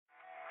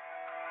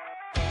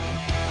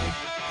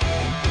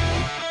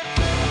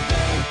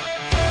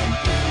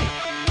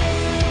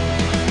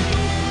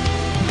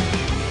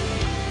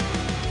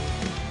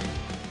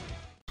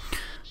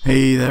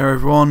Hey there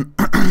everyone,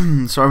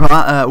 sorry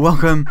about that,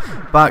 welcome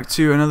back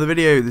to another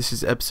video. This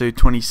is episode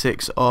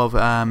 26 of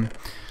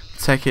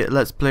Tekkit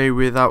Let's Play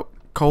without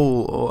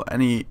coal or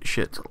any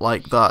shit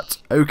like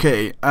that.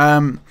 Okay,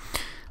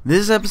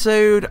 this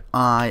episode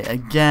I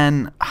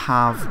again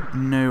have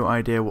no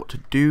idea what to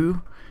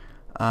do.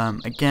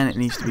 Again it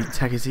needs to be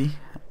Tekkity.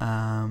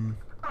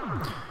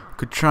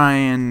 Could try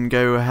and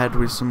go ahead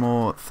with some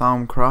more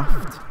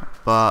Raillcraft,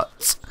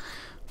 but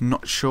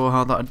not sure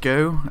how that'd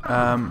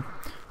go.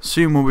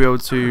 Soon we'll be able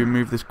to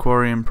move this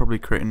quarry and probably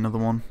create another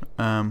one,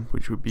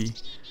 which would be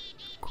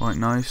quite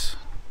nice.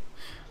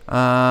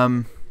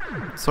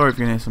 Sorry if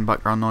you can hear some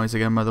background noise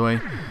again, by the way.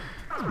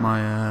 It's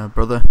my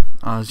brother,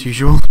 as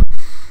usual.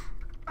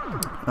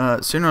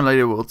 Sooner or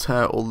later we'll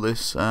tear all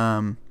this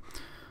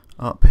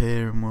up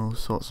here and we'll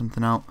sort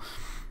something out.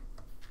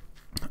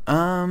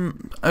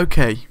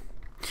 Okay.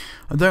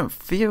 I don't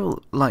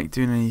feel like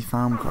doing any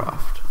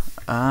Raillcraft.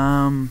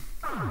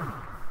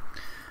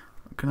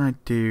 What can I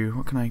do?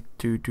 What can I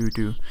do?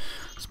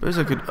 I suppose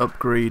I could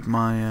upgrade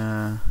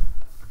my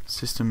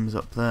systems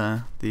up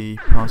there, the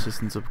power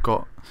systems I've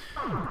got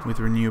with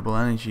renewable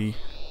energy,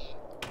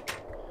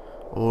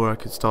 or I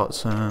could start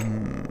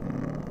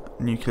some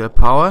nuclear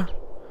power,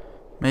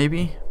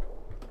 maybe.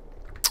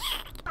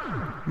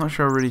 I'm not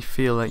sure I really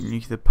feel like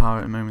nuclear power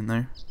at the moment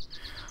though.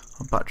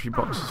 Our battery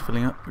box is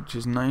filling up, which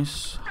is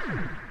nice.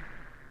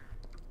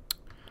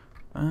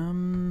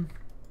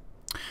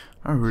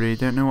 I really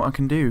don't know what I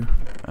can do.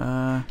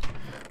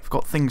 I've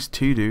got things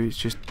to do, it's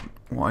just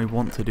what I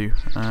want to do.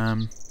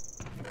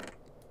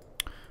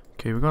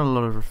 Okay, we've got a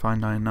lot of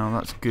refined iron now,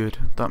 that's good.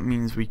 That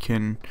means we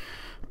can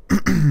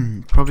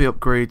probably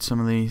upgrade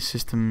some of the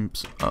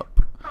systems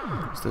up.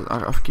 So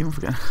I keep on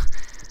forgetting.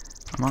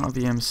 I'm out of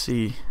the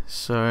MC,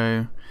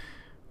 so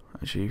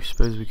actually I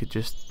suppose we could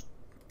just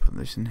put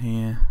this in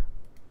here.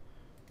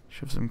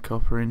 Shove some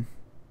copper in.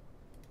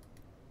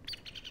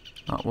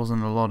 That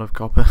wasn't a lot of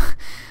copper.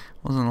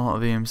 Wasn't a lot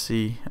of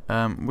EMC.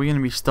 We're going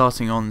to be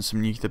starting on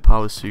some nuclear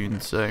power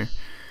soon, so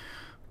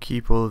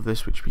keep all of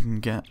this which we can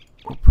get.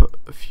 We'll put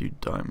a few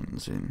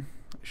diamonds in.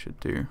 That should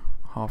do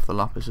half the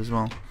lapis as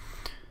well.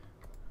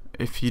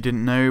 If you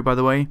didn't know, by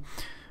the way,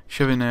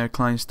 shoving a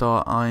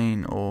Kleinstar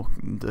iron or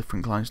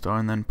different Kleinstar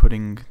and then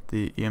putting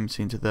the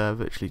EMC into there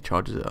virtually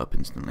charges it up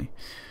instantly.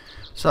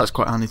 So that's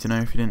quite handy to know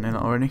if you didn't know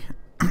that already.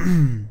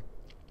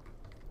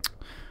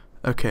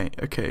 Okay,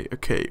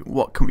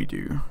 what can we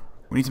do?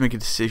 We need to make a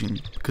decision,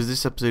 because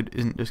this episode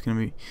isn't just going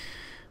to be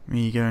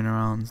me going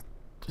around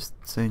just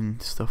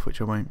saying stuff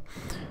which I won't.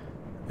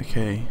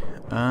 Okay,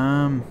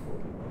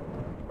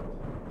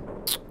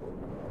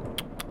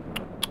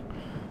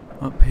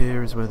 up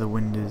here is where the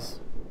wind is.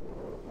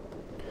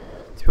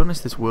 To be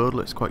honest, this world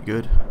looks quite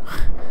good.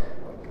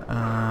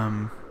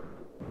 I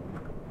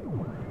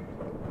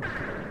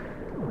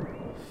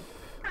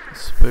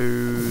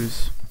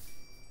suppose...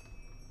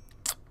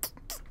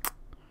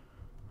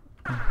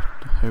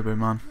 Hobo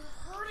man.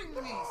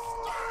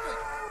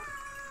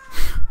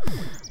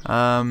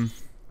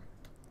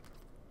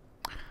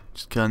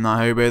 Just killing that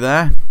hobo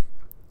there.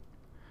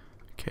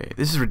 Okay,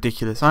 this is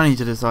ridiculous. I need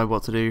to decide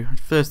what to do.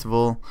 First of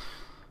all,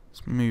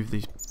 let's move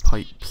these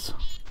pipes.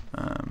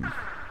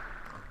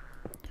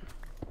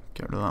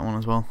 Get rid of that one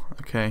as well.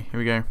 Okay, here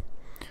we go.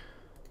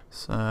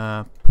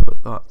 So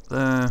put that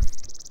there.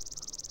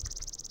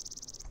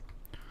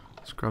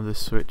 Let's grab this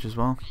switch as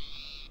well.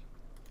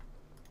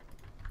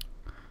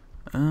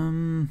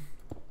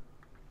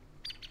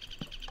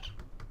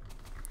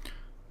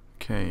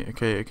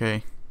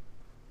 Okay.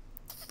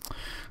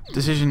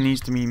 Decision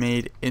needs to be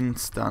made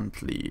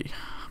instantly.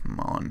 Come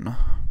on.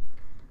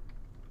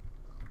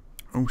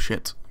 Oh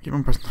shit. Keep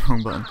on pressing the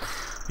wrong button.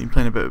 Been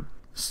playing a bit of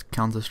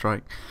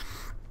Counter-Strike.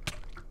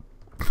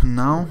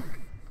 Now,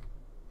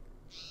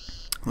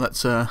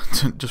 let's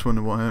just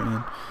wonder what hurt me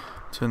then.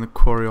 Turn the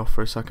quarry off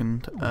for a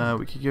second.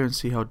 We could go and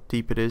see how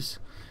deep it is.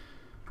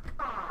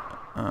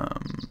 We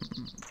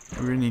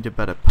really need a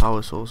better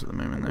power source at the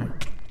moment though.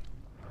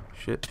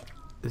 Shit,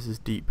 this is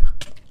deep.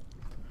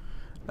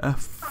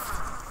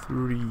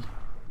 F3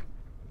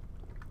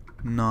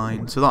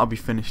 9, so that'll be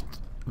finished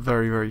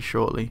very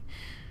shortly.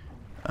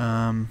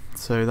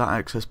 So that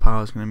excess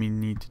power is going to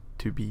need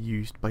to be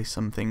used by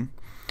something.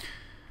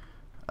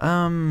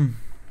 What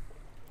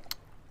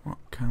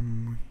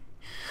can we?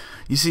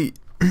 You see,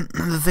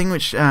 the thing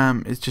which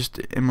is just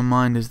in my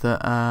mind is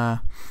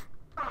that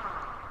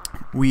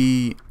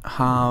we've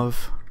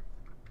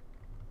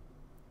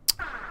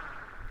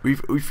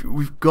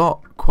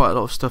got quite a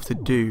lot of stuff to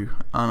do,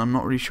 and I'm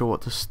not really sure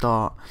what to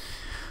start.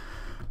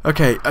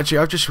 Okay, actually,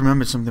 I've just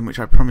remembered something which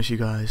I promised you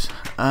guys.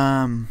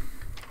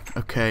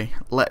 Okay,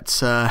 let's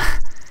do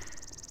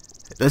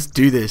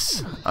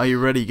this. Are you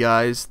ready,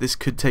 guys? This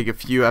could take a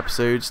few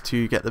episodes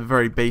to get the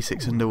very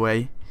basics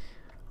underway.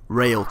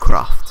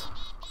 Raillcraft.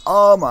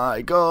 Oh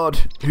my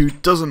god, who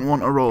doesn't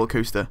want a roller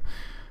coaster?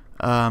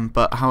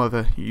 But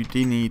however, you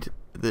do need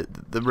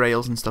the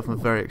rails and stuff are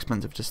very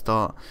expensive to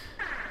start.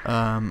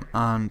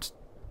 And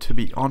to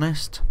be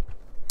honest,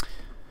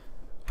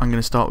 I'm going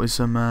to start with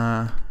some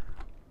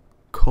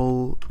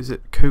coal, is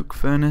it coke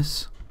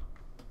furnace?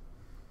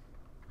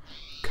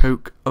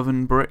 Coke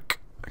oven brick.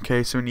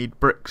 Okay, so we need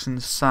bricks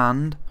and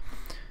sand.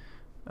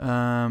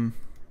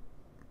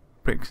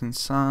 Bricks and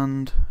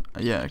sand.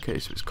 Yeah, okay,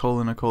 so it's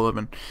coal in a coal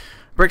oven.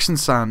 Bricks and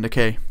sand,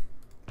 okay.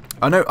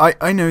 I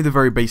know the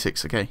very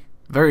basics, okay.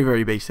 Very,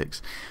 very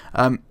basics.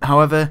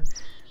 However,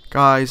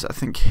 guys, I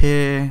think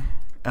here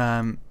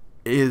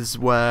is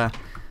where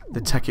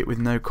the Tekkit with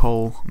no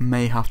coal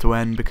may have to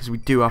end, because we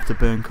do have to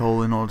burn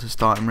coal in order to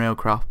start in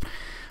Railcraft.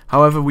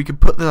 However, we could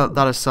put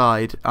that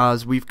aside,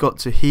 as we've got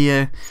to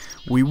here.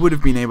 We would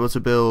have been able to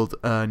build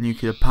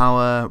nuclear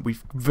power.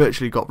 We've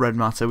virtually got red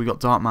matter, we got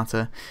dark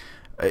matter,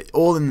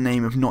 all in the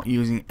name of not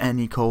using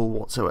any coal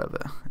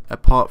whatsoever,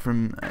 apart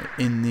from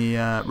in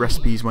the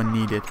recipes when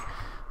needed.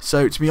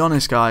 So to be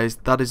honest, guys,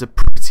 that is a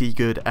pretty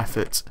good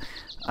effort.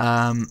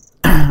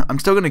 I'm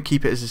still going to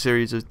keep it as a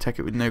series of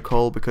Tekkit with no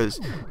coal,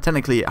 because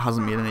technically it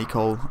hasn't been any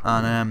coal,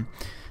 and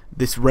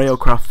this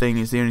Railcraft thing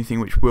is the only thing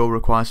which will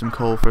require some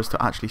coal for us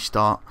to actually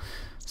start.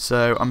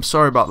 So I'm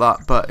sorry about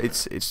that, but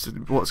it's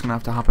what's going to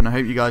have to happen. I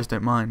hope you guys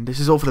don't mind. This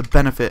is all for the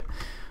benefit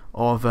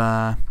of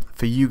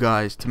for you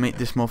guys, to make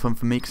this more fun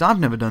for me, because I've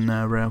never done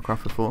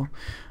Railcraft before,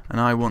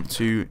 and I want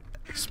to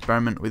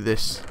experiment with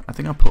this. I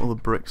think I put all the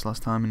bricks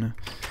last time in a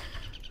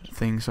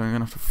thing, so I'm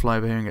going to have to fly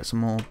over here and get some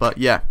more. But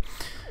yeah,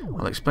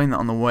 I'll explain that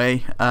on the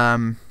way.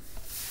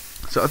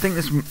 So I think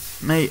this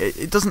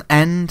it doesn't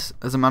end,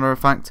 as a matter of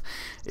fact.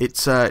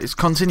 It's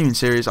continuing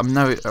series. I'm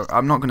not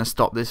going to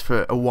stop this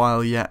for a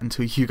while yet,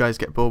 until you guys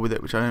get bored with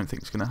it, which I don't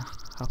think is going to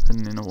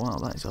happen in a while.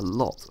 That is a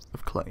lot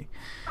of clay.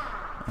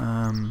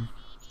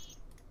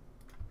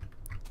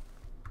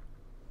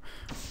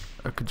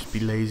 I could just be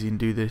lazy and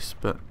do this,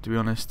 but to be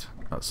honest,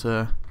 that's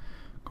a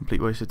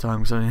complete waste of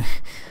time, because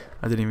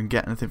I didn't even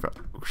get anything for.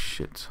 Oh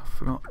shit! I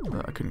forgot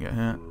that I couldn't get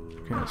hurt.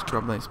 Okay, let's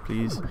grab this,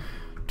 please.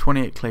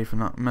 28 clay from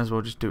that. May as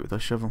well just do it with our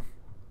shovel.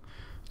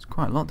 It's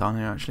quite a lot down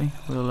here, actually.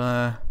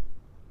 We'll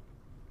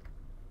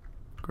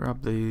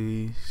grab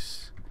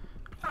these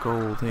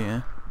gold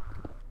here.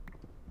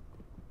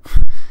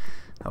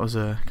 That was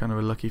a kind of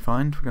a lucky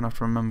find. We're gonna have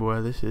to remember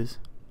where this is.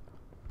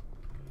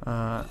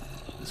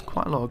 There's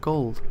quite a lot of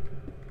gold.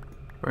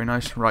 Very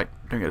nice. Right,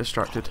 don't get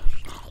distracted.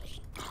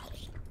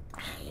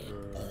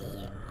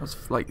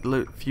 That's like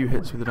few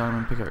hits with the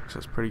diamond pickaxe.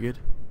 That's pretty good.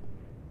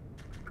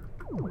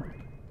 Oh,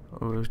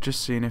 I was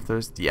just seeing if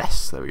there's.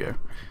 Yes, there we go.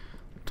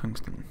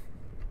 Tungsten.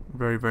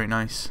 Very, very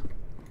nice.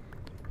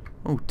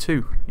 Oh,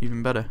 2,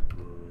 even better.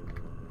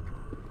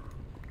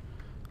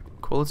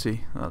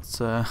 Quality. That's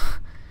the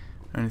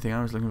only thing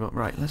I was looking for.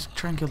 Right, let's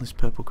try and kill this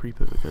purple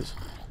creeper, because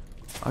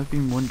I've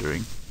been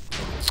wondering.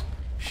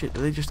 Shit,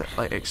 do they just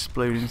like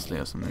explode instantly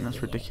or something?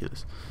 That's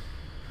ridiculous.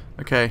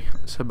 Okay,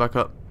 let's head back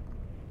up.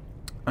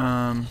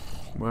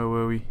 Where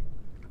were we?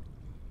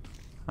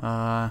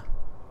 Oh,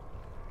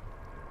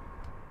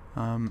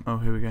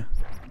 here we go.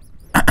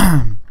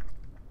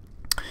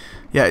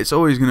 Yeah, it's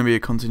always going to be a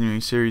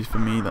continuing series for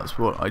me. That's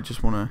what I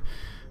just want to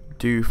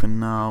do for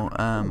now,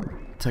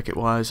 Tekkit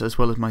wise, as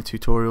well as my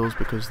tutorials,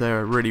 because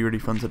they're really, really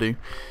fun to do.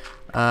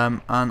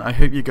 And I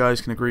hope you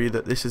guys can agree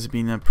that this has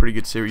been a pretty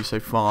good series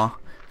so far.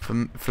 For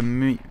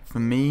me,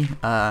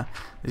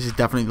 this is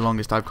definitely the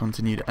longest I've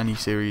continued any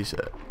series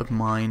of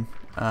mine,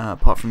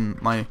 apart from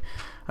my.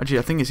 Actually,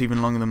 I think it's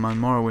even longer than my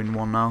Morrowind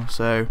one now.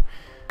 So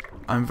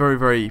I'm very,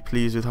 very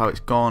pleased with how it's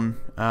gone.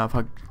 I've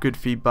had good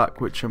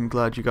feedback, which I'm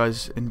glad you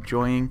guys are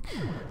enjoying.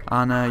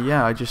 And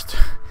yeah,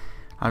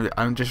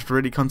 I'm just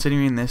really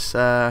continuing this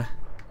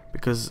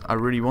because I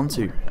really want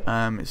to.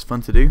 It's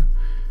fun to do.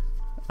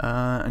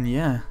 And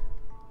yeah,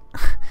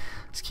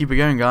 let's keep it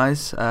going,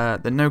 guys.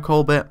 The no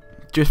coal bit,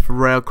 just for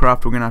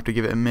Railcraft, we're gonna have to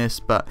give it a miss,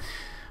 but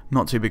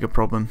not too big a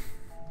problem.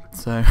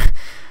 So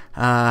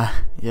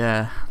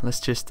yeah, let's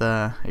just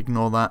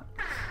ignore that.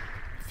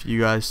 If you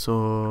guys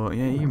saw,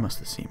 yeah, you must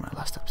have seen my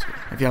last episode.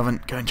 If you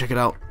haven't, go and check it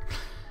out.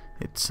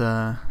 It's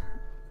you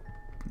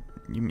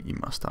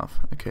must have.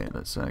 Okay,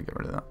 let's get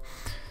rid of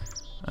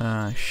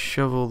that.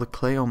 Shovel the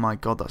clay. Oh my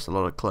god, that's a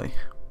lot of clay.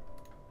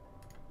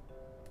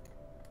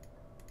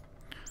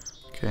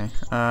 Okay,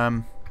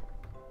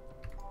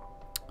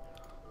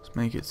 let's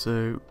make it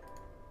so.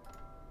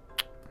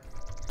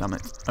 Damn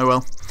it. Oh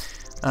well.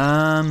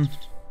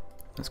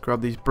 Let's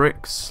grab these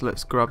bricks.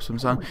 Let's grab some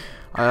sand.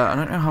 I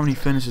don't know how many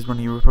furnaces we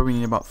need. We'll probably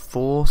need about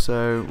 4.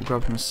 So we'll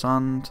grab some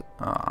sand.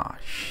 Ah,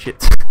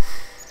 shit.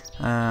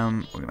 We're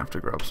gonna have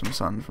to grab some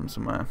sand from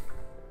somewhere.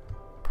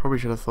 Probably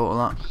should have thought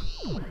of that.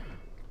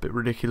 Bit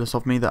ridiculous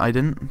of me that I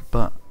didn't,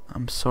 but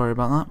I'm sorry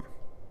about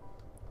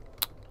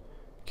that.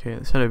 Okay,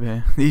 let's head over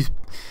here. These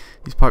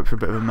pipes are a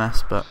bit of a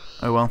mess, but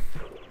oh well.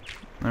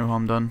 No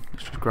harm done.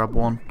 Let's just grab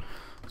one.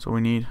 That's all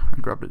we need. I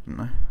grabbed it, didn't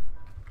I?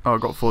 Oh, I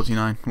got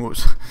 49.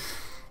 Whoops.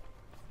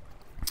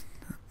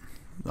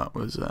 That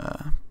was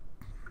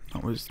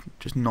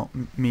just not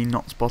me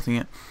not spotting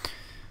it.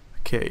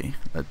 Okay,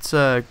 let's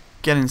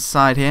get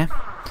inside here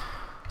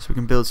so we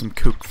can build some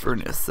coke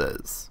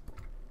furnaces.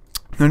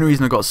 The only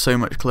reason I got so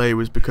much clay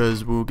was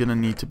because we were gonna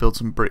need to build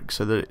some bricks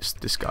so that it's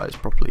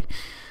disguised properly.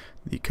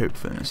 the coke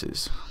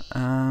furnaces.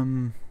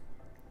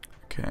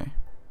 Okay.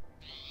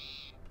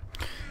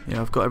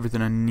 Yeah, I've got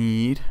everything I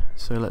need.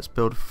 So let's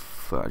build.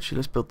 Actually,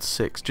 let's build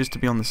 6 just to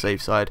be on the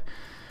safe side.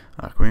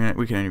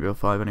 We can only build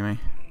 5 anyway.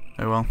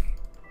 Oh well.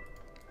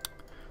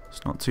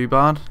 It's not too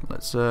bad.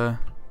 Let's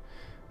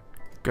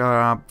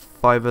grab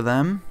 5 of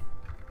them.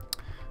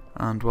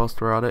 And whilst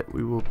we're at it,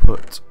 we will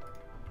put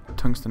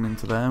tungsten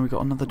into there. We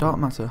got another dark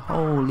matter.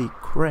 Holy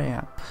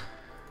crap!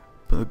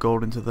 Put the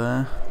gold into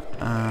there.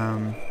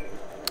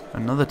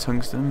 Another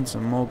tungsten,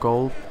 some more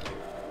gold.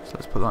 So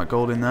let's put that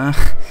gold in there.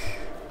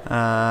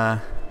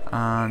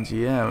 And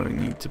yeah, we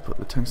need to put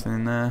the tungsten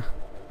in there.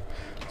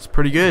 It's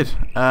pretty good.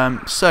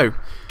 So,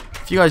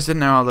 if you guys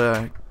didn't know how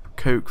the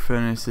coke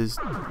furnaces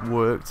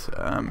worked,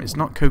 it's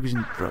not cokers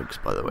and drugs,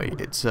 by the way.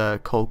 It's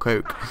coal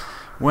coke.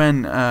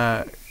 When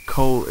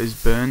coal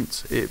is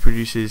burnt, it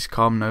produces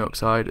carbon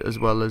dioxide as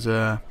well as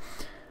a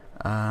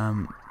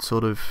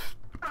sort of,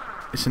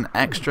 it's an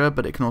extra,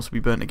 but it can also be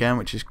burnt again,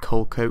 which is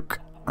coal coke,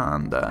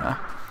 and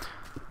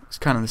it's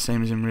kind of the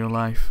same as in real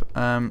life.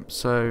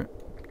 So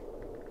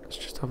let's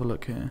just have a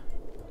look here.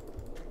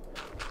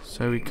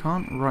 So we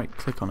can't right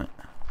click on it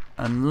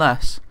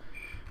unless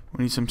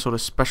we need some sort of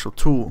special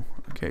tool.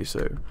 Okay,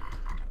 so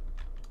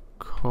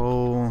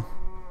coal,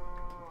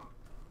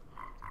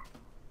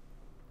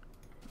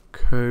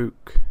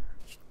 coke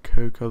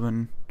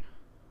oven,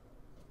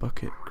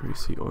 bucket,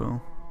 greasy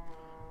oil.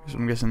 So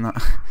I'm guessing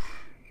that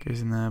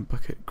goes in there.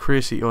 Bucket,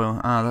 greasy oil.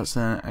 Ah, that's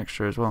an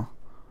extra as well.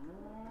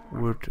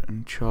 Wood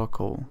and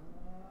charcoal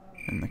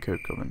in the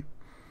coke oven.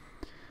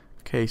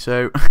 Okay,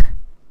 so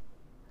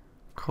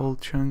coal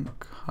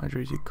chunk,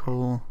 hydrated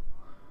coal,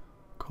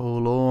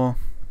 coal ore,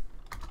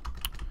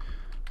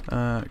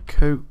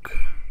 coke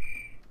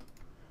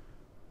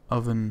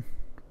oven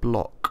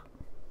block.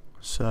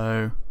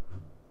 So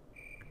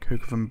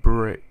coke oven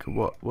brick.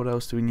 What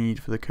else do we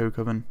need for the coke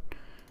oven?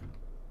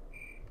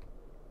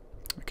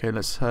 Okay,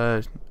 let's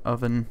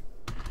oven.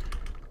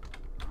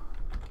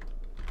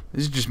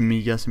 This is just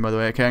me guessing, by the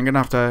way. Okay, I'm gonna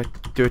have to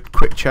do a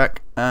quick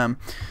check.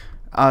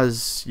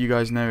 As you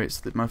guys know,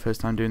 it's my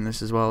first time doing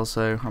this as well,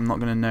 so I'm not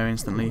gonna know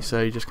instantly.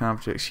 So you're just gonna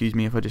have to excuse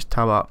me if I just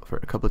tab out for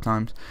it a couple of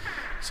times.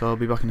 So I'll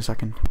be back in a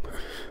second.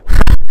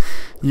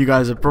 You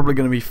guys are probably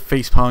gonna be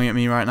facepalming at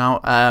me right now.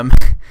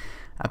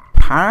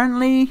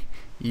 Apparently,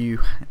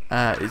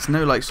 it's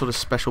no like sort of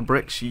special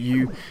bricks.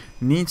 You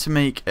need to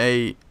make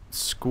a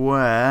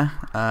square,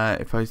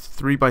 if I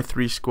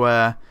 3x3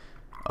 square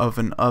of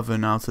an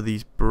oven out of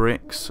these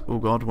bricks. Oh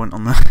god, went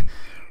on the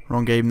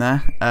wrong game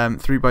there.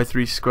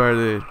 3x3 square of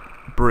the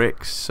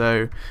bricks,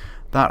 so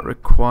that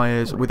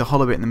requires, with a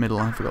hollow bit in the middle,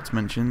 I forgot to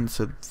mention,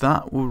 so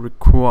that will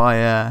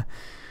require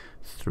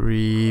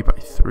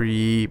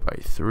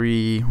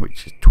 3x3x3,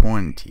 which is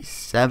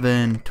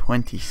 27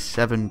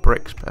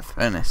 bricks per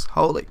furnace.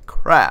 Holy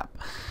crap,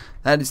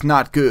 that is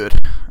not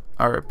good.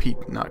 I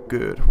repeat, not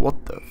good.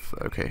 What the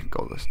okay,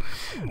 got this.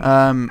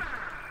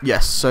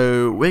 Yes,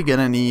 so we're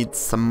gonna need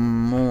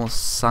some more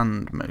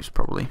sand, most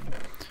probably.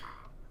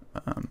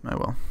 Oh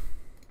well.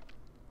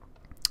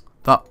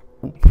 That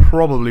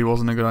probably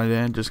wasn't a good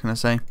idea, just gonna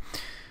say.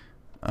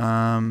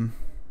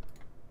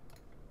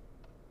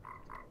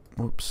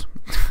 Whoops.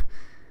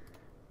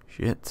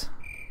 Shit.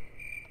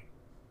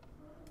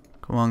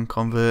 Come on,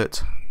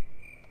 convert.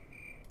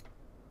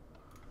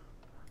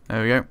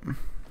 There we go.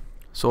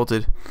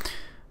 Sorted.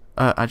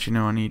 Actually,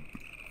 no,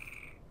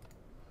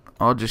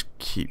 I'll just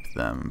keep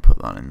them and put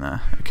that in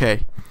there.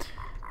 Okay,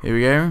 here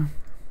we go.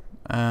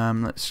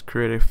 Let's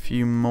create a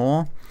few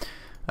more.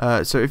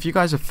 So if you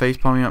guys are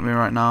facepalming at me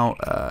right now,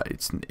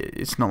 it's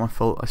not my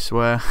fault, I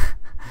swear.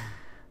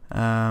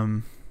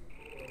 Oh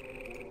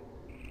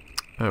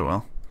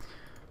well.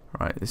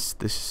 Right,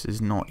 this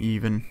is not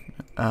even.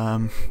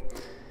 Oh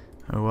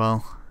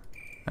well.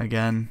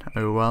 Again.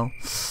 Oh well.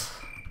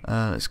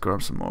 Let's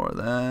grab some more of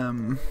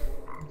them.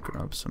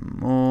 Grab some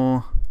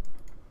more.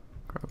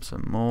 Grab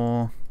some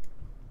more.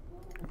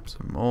 Grab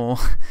some more.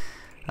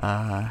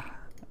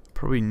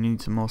 Probably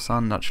need some more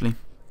sand actually.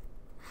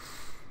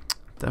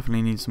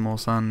 Definitely need some more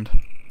sand.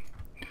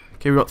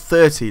 Okay, we've got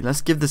 30.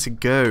 Let's give this a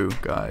go,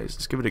 guys.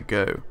 Let's give it a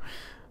go.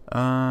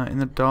 In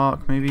the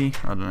dark, maybe?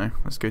 I don't know.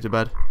 Let's go to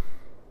bed.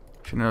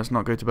 Actually, no, let's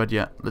not go to bed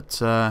yet. Let's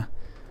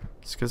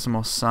get some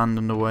more sand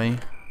underway.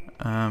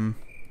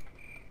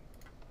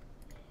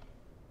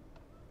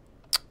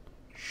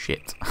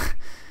 Shit.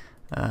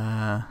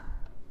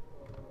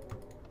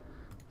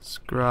 Let's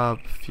grab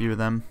a few of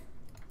them,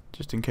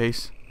 just in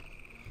case.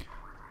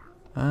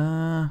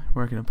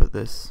 Where can I put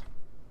this?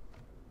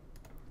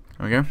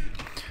 There we go.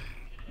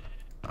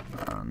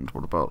 And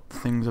what about the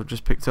things I've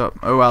just picked up?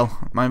 Oh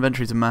well, my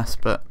inventory's a mess,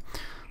 but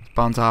it's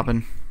bound to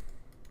happen.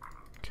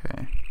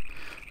 Okay.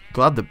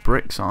 Glad the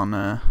bricks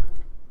aren't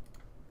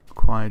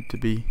required to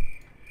be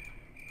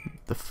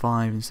the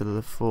 5 instead of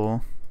the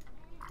 4.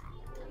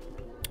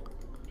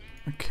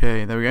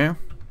 Okay, there we go.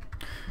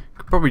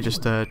 Could probably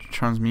just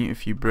transmute a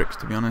few bricks,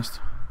 to be honest.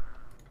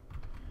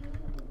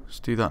 Let's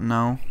do that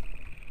now.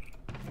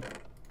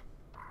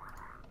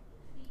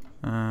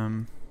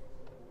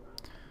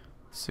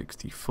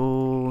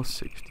 64,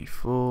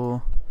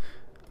 64,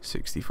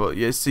 64.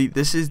 Yeah, see,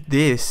 this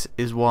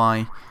is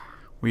why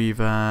we've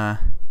done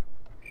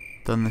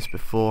this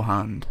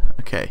beforehand.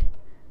 Okay.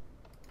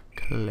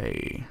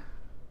 Clay.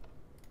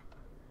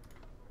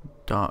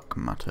 Dark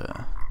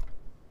matter.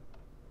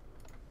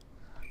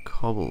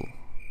 Cobble.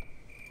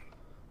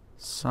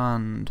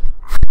 Sand.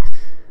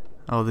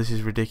 Oh, this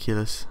is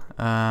ridiculous.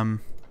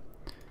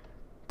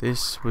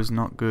 This was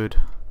not good.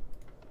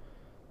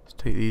 Let's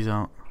take these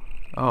out.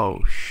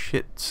 Oh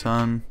shit,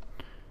 son.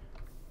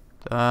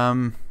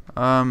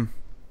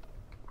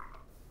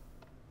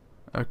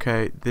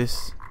 Okay,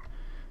 these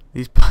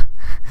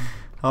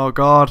oh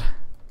god.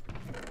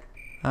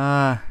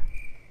 The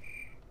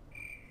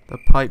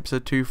pipes are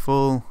too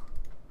full.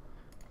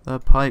 The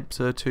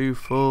pipes are too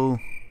full.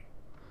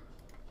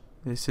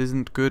 This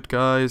isn't good,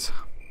 guys.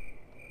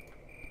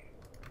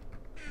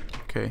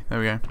 Okay, there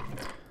we go.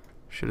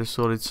 Should have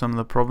sorted some of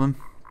the problem.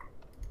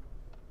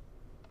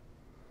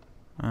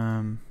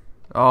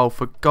 Oh,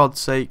 for God's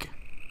sake.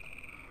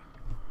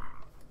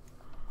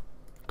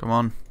 Come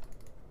on.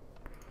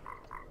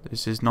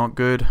 This is not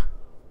good.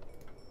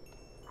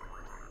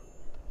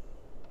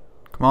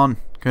 Come on,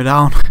 go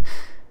down.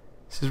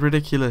 This is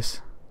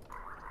ridiculous.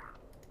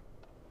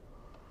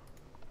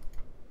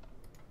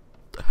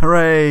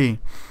 Hooray!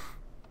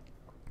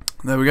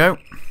 There we go.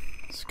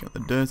 Let's get the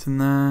dirt in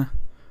there.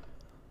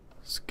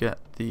 Let's get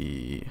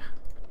the...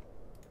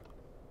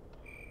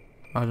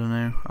 I don't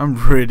know. I'm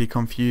really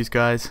confused,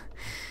 guys.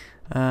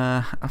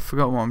 I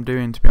forgot what I'm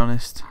doing, to be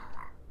honest.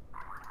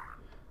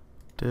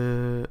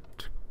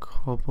 Dirt,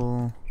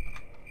 cobble,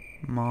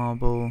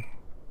 marble,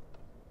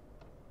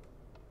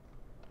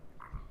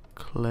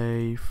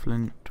 clay,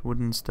 flint,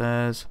 wooden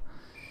stairs.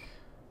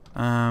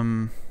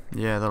 Yeah,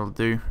 that'll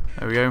do.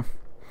 There we go.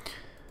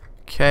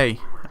 Okay,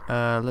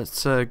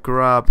 let's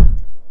grab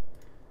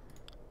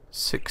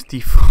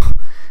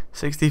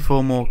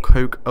 64 more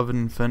coke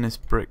oven furnace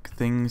brick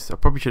things. I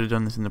probably should have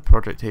done this in the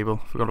project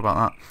table. Forgot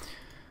about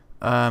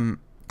that.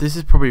 This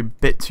is probably a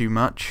bit too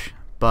much,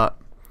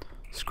 but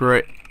screw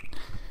it.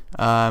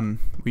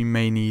 We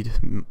may need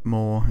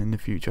more in the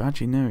future.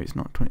 Actually, no, it's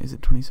not 20. Is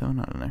it 27?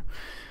 I don't know.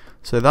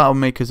 So that'll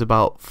make us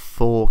about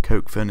 4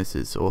 coke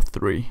furnaces, or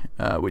 3,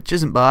 which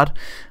isn't bad.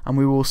 And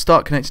we will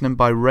start connecting them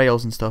by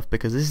rails and stuff,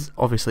 because this is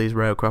obviously is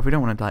Raillcraft. We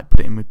don't want to like put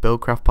it in with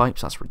Buildcraft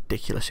pipes. That's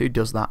ridiculous. Who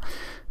does that?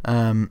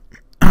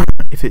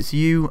 If it's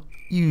you,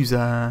 use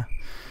the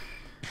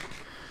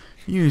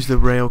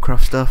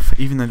Raillcraft stuff,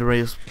 even though the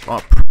rails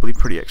are probably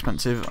pretty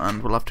expensive,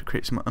 and we'll have to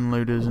create some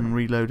unloaders and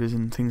reloaders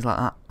and things like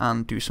that,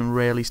 and do some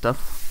raily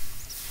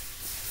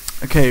stuff.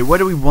 Okay, where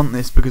do we want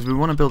this? Because we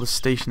want to build a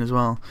station as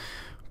well.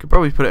 Could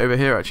probably put it over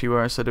here, actually,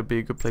 where I said it'd be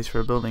a good place for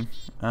a building.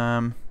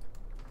 So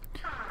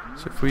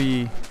if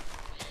we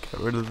get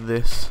rid of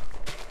this.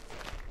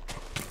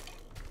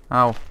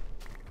 Ow.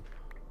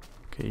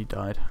 Okay, he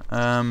died.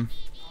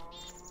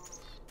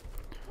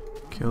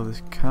 Kill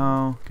this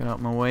cow. Get out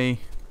of my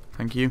way.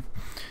 Thank you.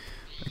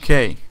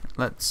 Okay,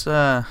 let's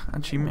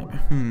actually make.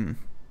 I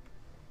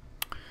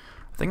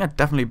think I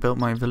definitely built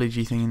my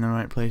villagey thing in the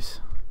right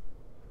place.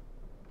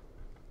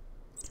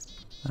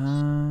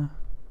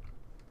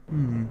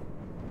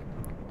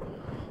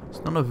 It's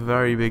not a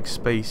very big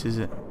space, is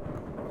it?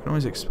 We can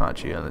always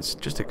expand. Yeah, let's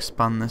just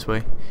expand this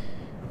way.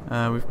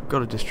 We've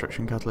got a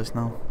destruction catalyst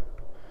now.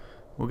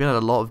 We'll get a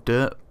lot of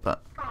dirt,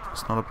 but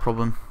it's not a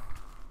problem.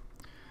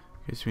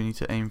 Okay, so we need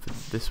to aim for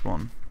this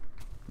one.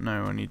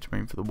 No, I need to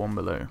aim for the one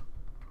below.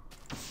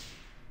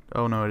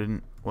 Oh no, I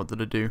didn't. What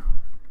did I do?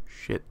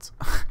 Shit.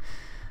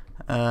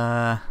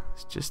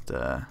 Let's just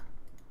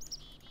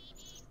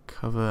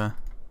cover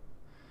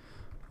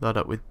that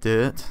up with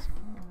dirt.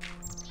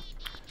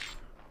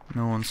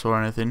 No one saw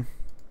anything.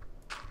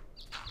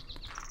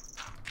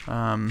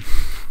 That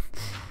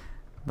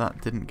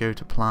didn't go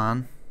to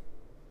plan.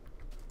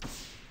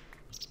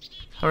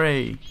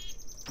 Hooray!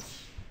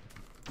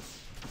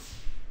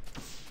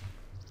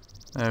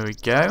 There we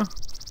go.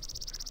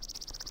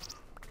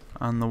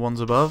 And the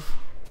ones above.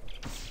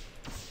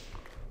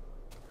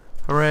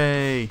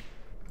 Hooray!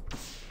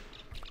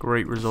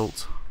 Great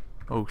result.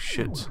 Oh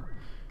shit.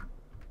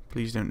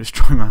 Please don't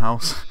destroy my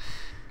house.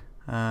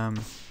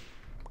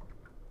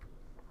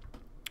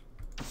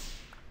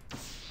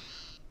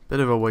 Bit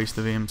of a waste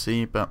of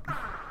EMC, but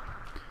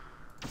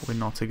we're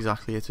not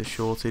exactly at a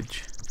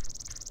shortage.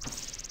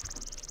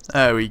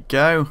 There we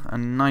go. A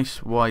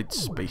nice wide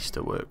space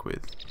to work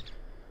with.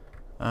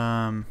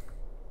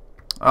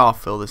 I'll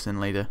fill this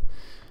in later.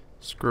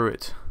 Screw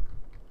it.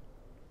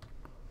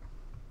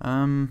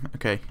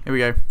 Okay, here we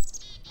go.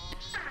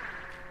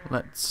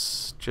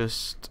 Let's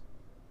just...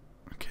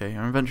 Okay,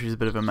 our inventory is a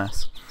bit of a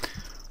mess.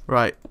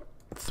 Right,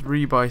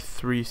 3 by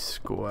 3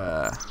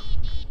 square.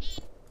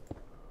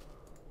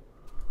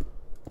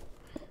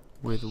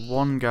 With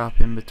 1 gap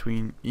in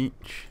between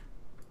each.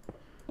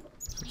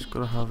 So just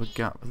gotta have a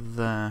gap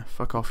there.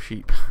 Fuck off,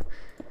 sheep.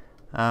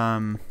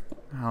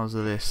 How's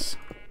this?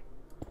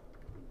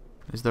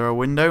 Is there a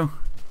window?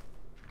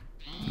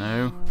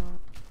 No.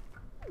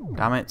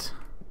 Damn it.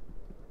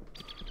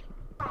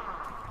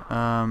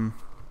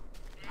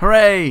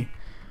 Hooray!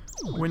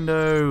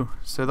 Window!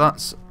 So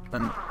that's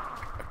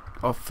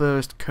our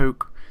first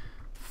coke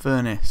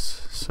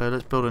furnace. So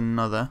let's build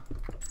another.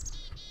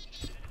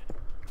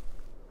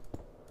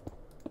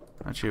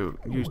 Actually,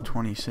 we'll use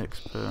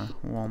 26 per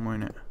one,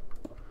 won't it?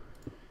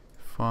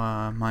 If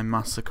my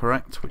maths are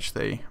correct, which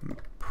they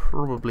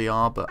probably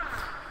are, but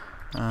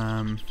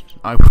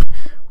I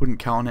wouldn't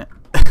count on it.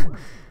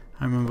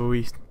 I remember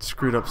we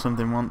screwed up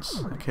something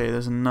once. Okay,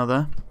 there's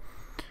another.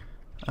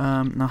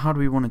 Now how do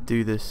we want to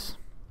do this?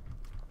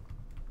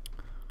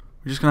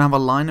 We're just going to have a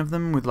line of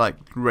them with like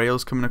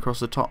rails coming across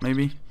the top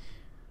maybe.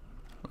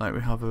 Like we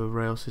have a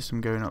rail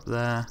system going up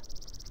there.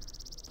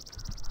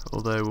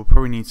 Although we'll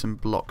probably need some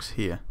blocks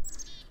here.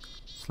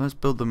 So let's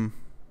build them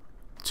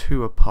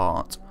 2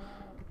 apart.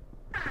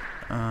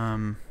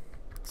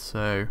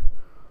 So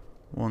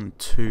 1,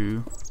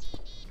 2.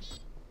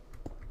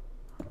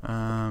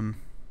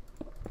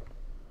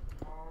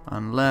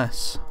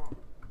 Unless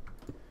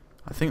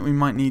I think we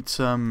might need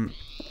some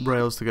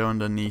rails to go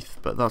underneath,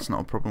 but that's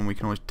not a problem. We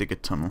can always dig a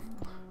tunnel.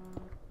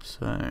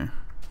 So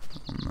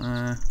one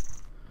there,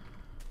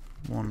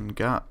 1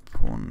 gap,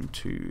 1,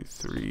 2,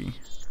 3,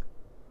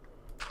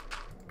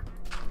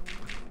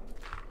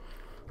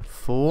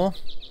 4.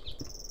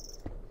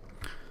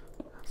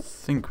 I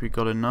think we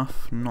got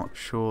enough. Not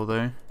sure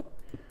though.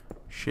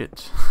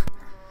 Shit.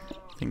 I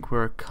think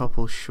we're a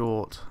couple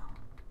short.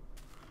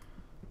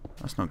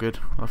 That's not good.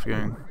 We'll have to go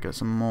and get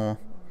some more.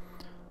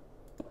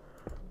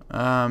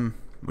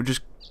 We'll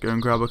just go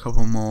and grab a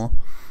couple more.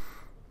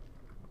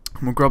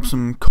 And we'll grab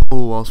some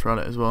coal whilst we're at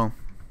it as well.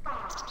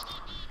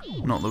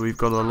 Not that we've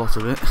got a lot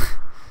of it.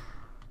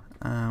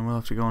 We'll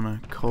have to go on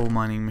a coal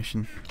mining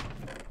mission.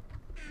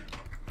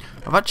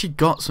 I've actually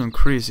got some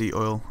crazy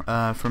oil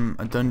from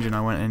a dungeon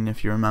I went in,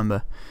 if you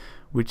remember,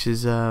 which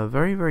is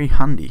very, very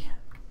handy.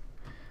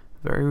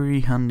 Very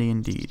handy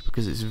indeed,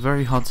 because it's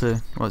very hard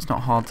to, well, it's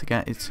not hard to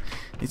get, it's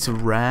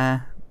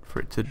rare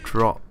for it to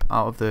drop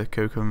out of the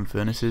coke oven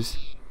furnaces.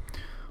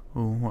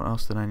 Oh, what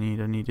else did I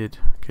need? I needed,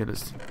 okay,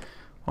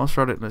 whilst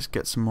we're at it, let's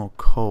get some more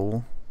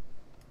coal.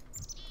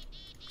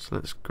 So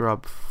let's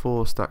grab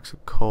 4 stacks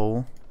of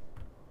coal,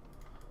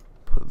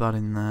 put that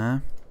in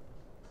there,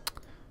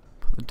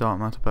 put the dark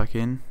matter back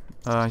in.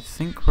 I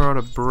think we're out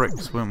of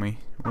bricks, weren't we?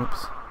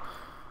 Whoops,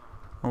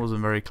 that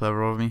wasn't very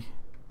clever of me.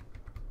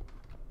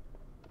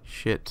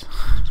 Shit.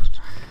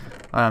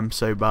 I am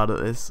so bad at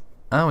this.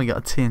 Oh, we got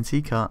a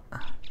TNT cart.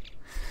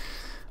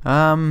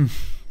 Got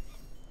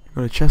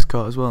a chest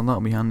cart as well,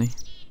 that'll be handy.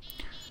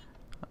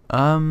 What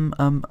am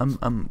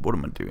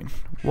I doing?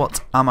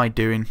 What am I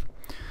doing?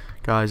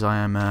 Guys, I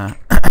am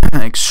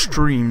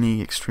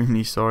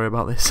extremely sorry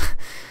about this.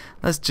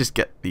 Let's just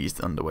get these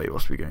underway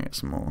whilst we go and get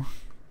some more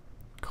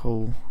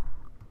coal.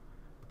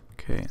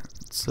 Okay,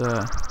 it's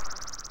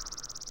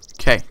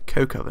okay,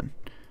 coke oven.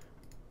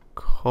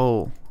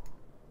 Coal.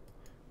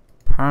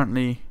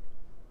 Apparently,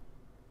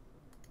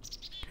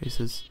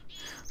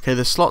 okay,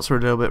 the slots are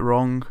a little bit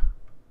wrong.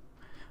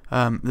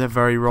 They're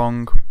very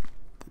wrong.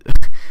 A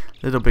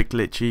little bit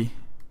glitchy.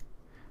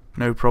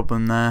 No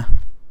problem there.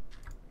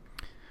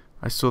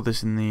 I saw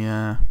this in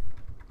the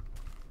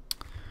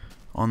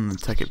on the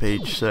Tekkit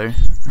page, so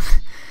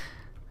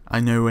I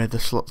know where the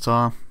slots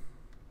are.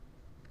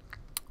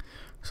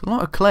 There's a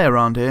lot of clay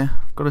around here.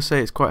 I've got to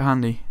say, it's quite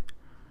handy.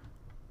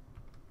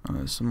 Oh,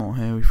 there's some more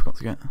here we forgot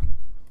to get.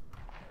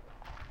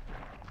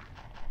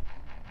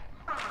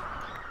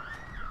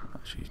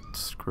 Actually,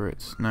 screw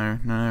it.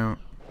 No.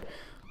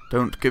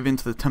 Don't give in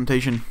to the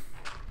temptation.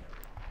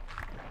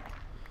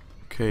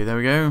 Okay, there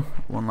we go.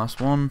 One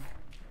last one.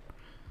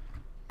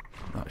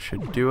 That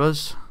should do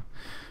us.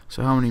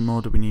 So how many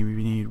more do we need?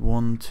 We need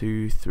 1,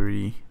 2,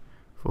 3,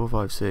 4,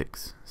 5,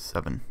 6,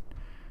 7.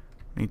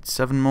 We need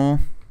 7 more.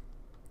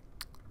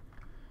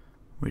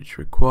 Which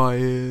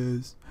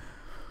requires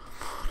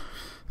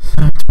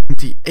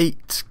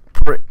 28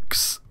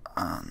 bricks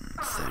and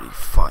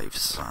 35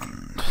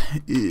 sand.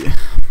 Yeah.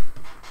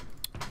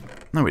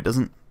 No, it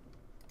doesn't.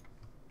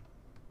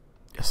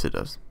 Yes, it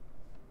does.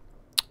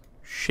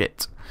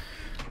 Shit.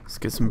 Let's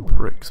get some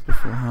bricks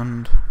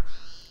beforehand.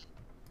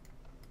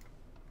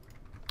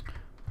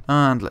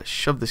 And let's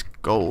shove this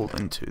gold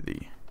into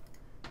the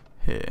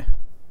here.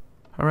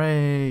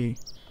 Hooray!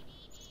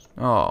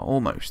 Oh,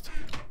 almost.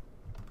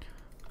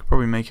 Could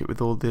probably make it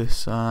with all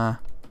this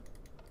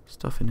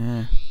stuff in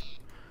here.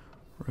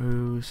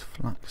 Rose,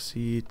 flax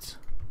seeds,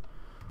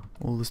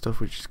 all the stuff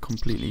which is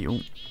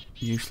completely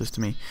useless to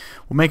me.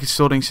 We'll make a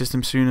sorting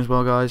system soon as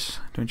well, guys.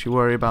 Don't you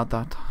worry about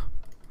that.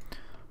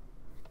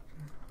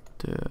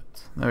 Dirt.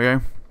 There we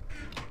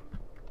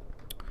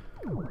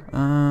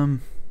go.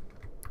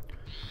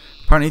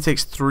 Apparently it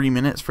takes 3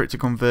 minutes for it to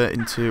convert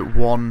into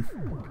 1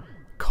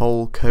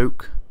 coal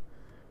coke,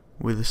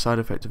 with the side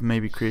effect of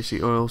maybe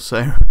crazy oil.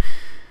 So,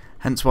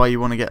 hence why you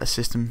want to get a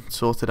system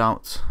sorted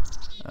out.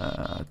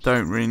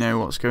 Don't really know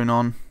what's going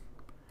on.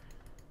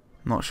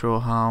 Not sure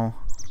how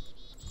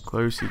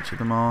close each of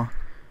them are.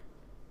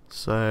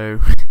 So,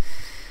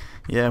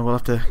 yeah, we'll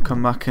have to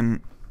come back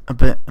in a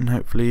bit and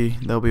hopefully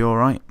they'll be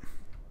alright.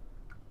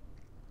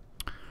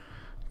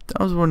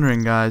 I was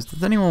wondering, guys,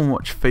 does anyone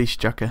watch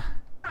Facejacker?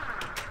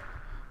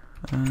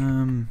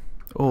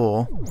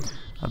 Or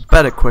a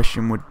better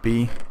question would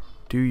be,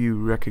 do you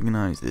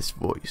recognize this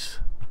voice?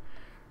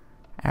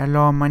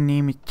 Hello, my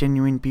name is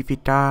Genuine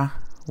Bivita.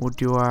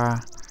 What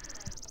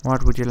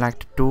would you like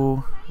to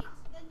do?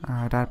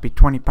 That'd be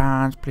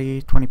 £20,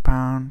 please.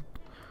 £20.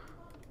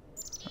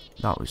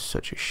 That was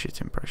such a shit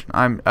impression.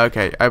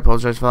 Okay. I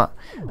apologize for that.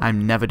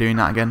 I'm never doing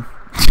that again.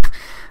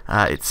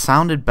 It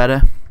sounded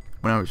better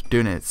when I was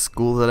doing it at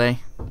school today.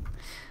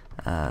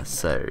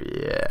 So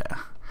yeah.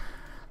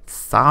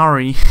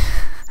 Sorry.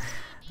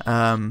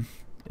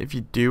 If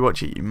you do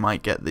watch it, you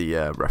might get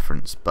the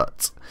reference,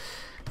 but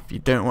if you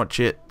don't watch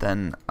it,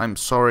 then I'm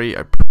sorry.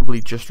 I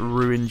probably just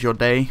ruined your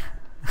day.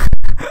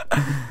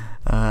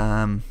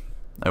 Oh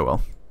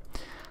well.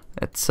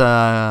 Let's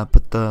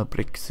put the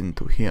bricks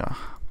into here.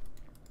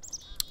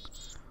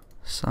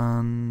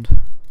 Sand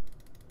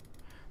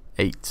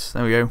 8.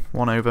 There we go.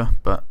 1 over,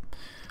 but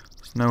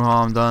there's no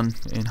harm done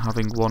in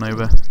having 1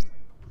 over.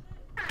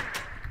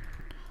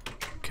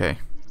 Okay.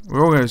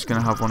 We're always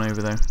gonna have 1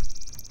 over though.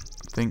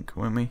 I think,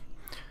 won't we?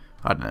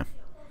 I don't know.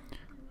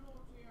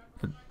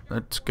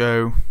 Let's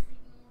go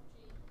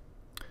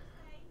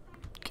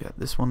get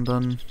this one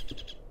done.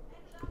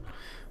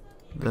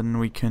 Then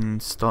we can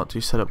start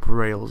to set up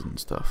rails and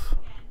stuff.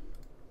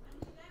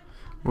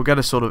 We'll get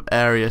a sort of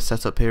area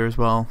set up here as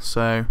well,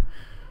 so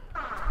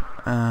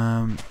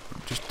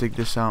just dig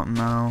this out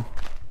now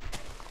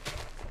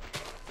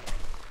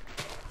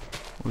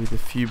with a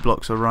few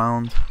blocks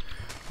around,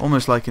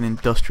 almost like an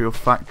industrial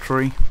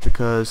factory,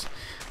 because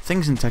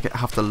things in Tekkit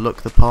have to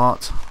look the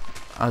part,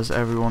 as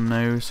everyone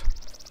knows.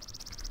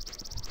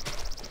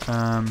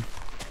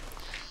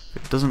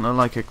 If it doesn't look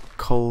like a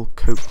coal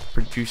coke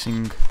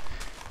producing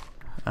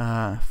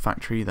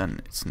factory,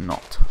 then it's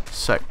not.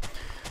 So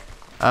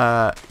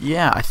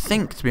yeah, I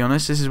think, to be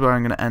honest, this is where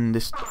I'm going to end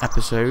this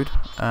episode,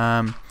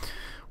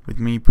 with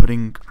me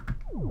putting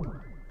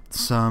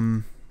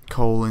some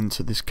coal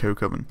into this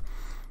coke oven.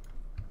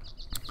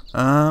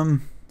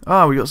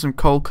 We got some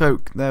coal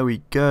coke, there we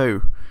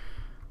go.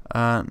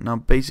 Now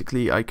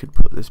basically I could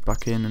put this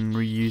back in and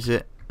reuse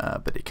it,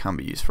 but it can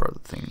be used for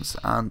other things,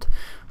 and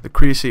the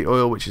creosote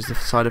oil, which is the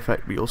side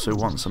effect, we also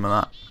want some of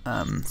that.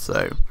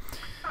 So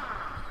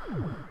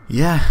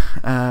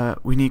yeah,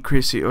 we need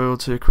creosote oil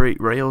to create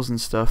rails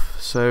and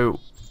stuff, so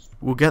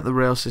we'll get the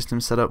rail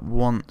system set up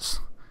once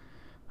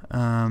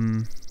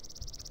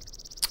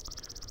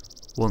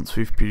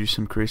we've produced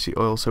some creosote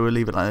oil. So we'll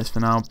leave it like this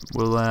for now.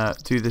 We'll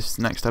do this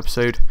next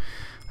episode,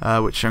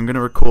 which I'm going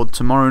to record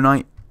tomorrow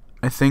night,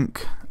 I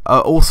think.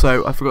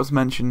 Also, I forgot to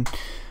mention,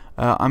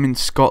 I'm in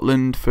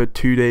Scotland for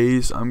 2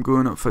 days. I'm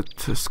going up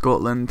to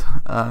Scotland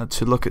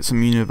to look at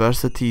some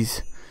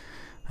universities.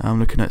 I'm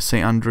looking at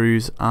St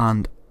Andrews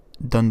and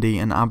Dundee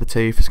and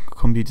Abertay for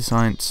computer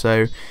science.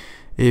 So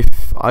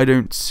if I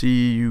don't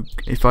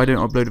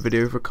upload a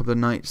video for a couple of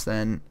nights,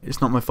 then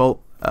it's not my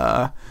fault.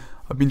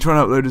 I've been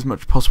trying to upload as much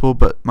as possible,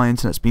 but my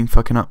internet's been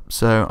fucking up,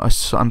 so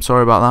I'm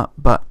sorry about that.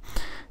 But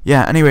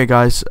yeah, anyway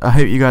guys, I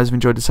hope you guys have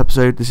enjoyed this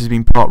episode. This has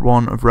been part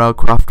 1 of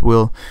Railcraft.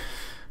 We'll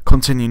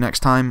continue next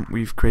time.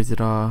 We've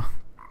created our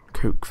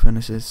coke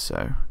furnaces,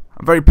 so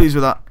I'm very pleased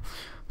with that.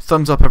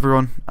 Thumbs up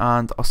everyone,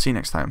 and I'll see you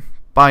next time.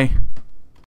 Bye.